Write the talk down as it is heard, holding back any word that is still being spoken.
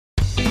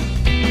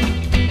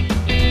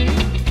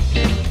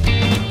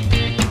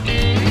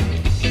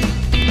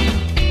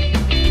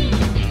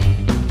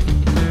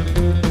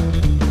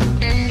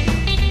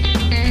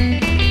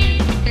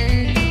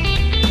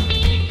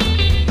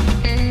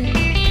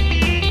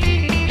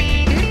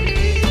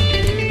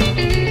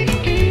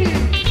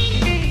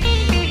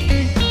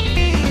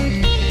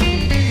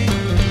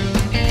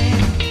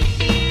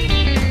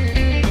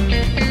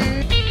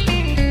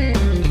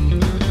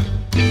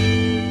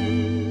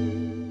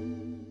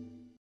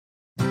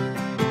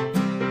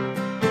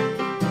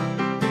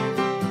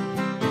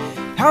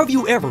Have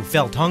you ever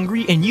felt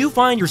hungry and you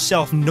find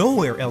yourself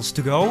nowhere else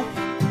to go?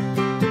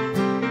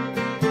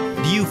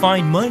 Do you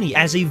find money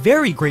as a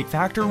very great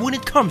factor when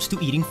it comes to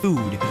eating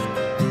food?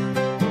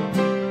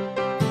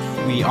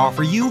 We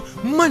offer you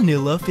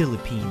Manila,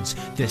 Philippines,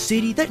 the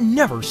city that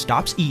never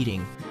stops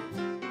eating.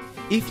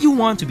 If you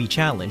want to be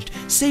challenged,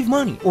 save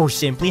money, or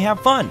simply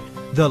have fun,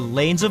 the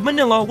lanes of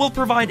Manila will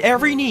provide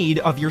every need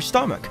of your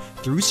stomach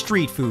through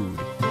street food.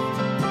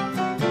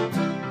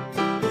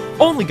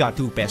 Only got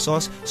 2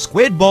 pesos,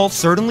 squid ball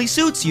certainly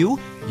suits you.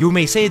 You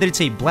may say that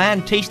it's a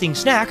bland tasting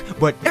snack,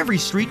 but every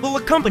street will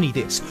accompany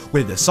this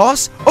with the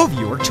sauce of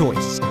your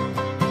choice.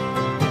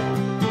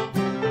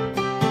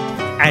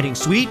 Adding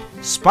sweet,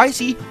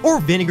 spicy, or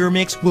vinegar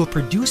mix will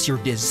produce your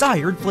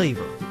desired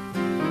flavor.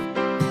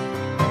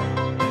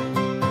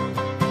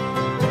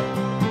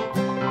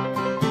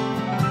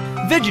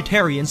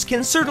 Vegetarians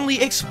can certainly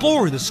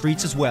explore the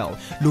streets as well.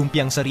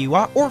 Lumpiang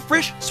sariwa or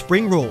fresh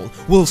spring roll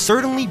will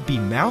certainly be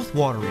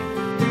mouth-watering.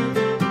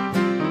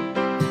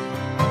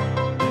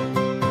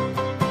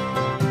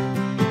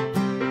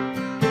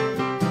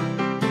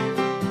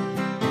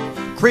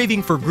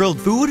 Craving for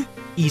grilled food?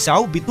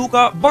 Isaw,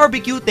 bituka,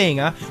 barbecue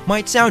tenga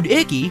might sound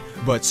icky,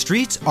 but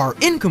streets are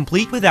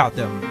incomplete without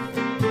them.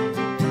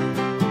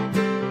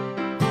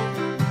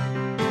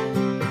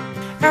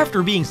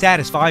 After being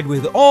satisfied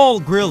with all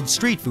grilled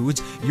street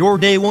foods, your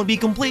day won't be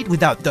complete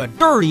without the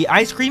dirty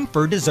ice cream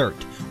for dessert.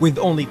 With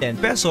only 10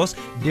 pesos,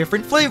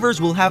 different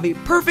flavors will have a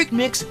perfect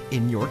mix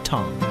in your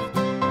tongue.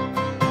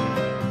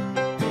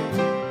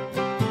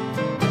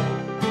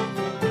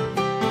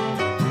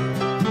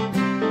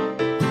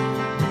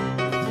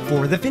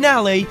 For the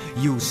finale,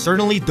 you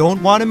certainly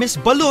don't want to miss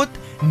balut,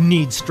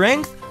 need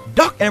strength,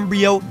 duck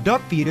embryo,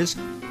 duck fetus,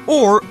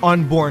 or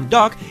unborn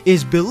duck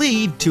is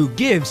believed to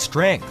give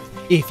strength.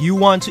 If you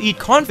want to eat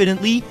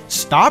confidently,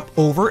 stop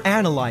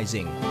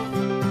over-analyzing.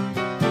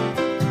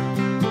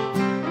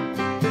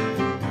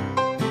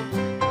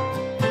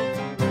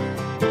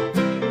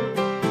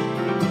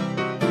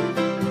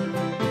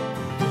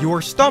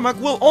 Your stomach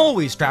will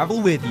always travel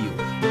with you.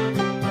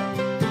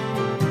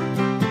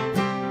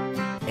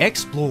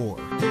 Explore.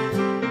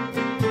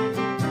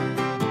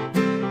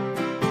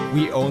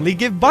 We only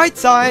give bite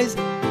size.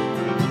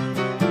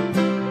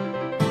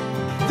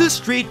 The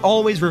street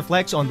always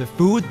reflects on the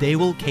food they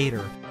will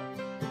cater.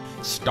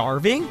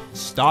 Starving?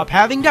 Stop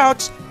having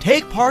doubts.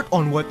 Take part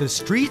on what the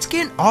streets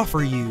can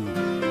offer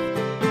you.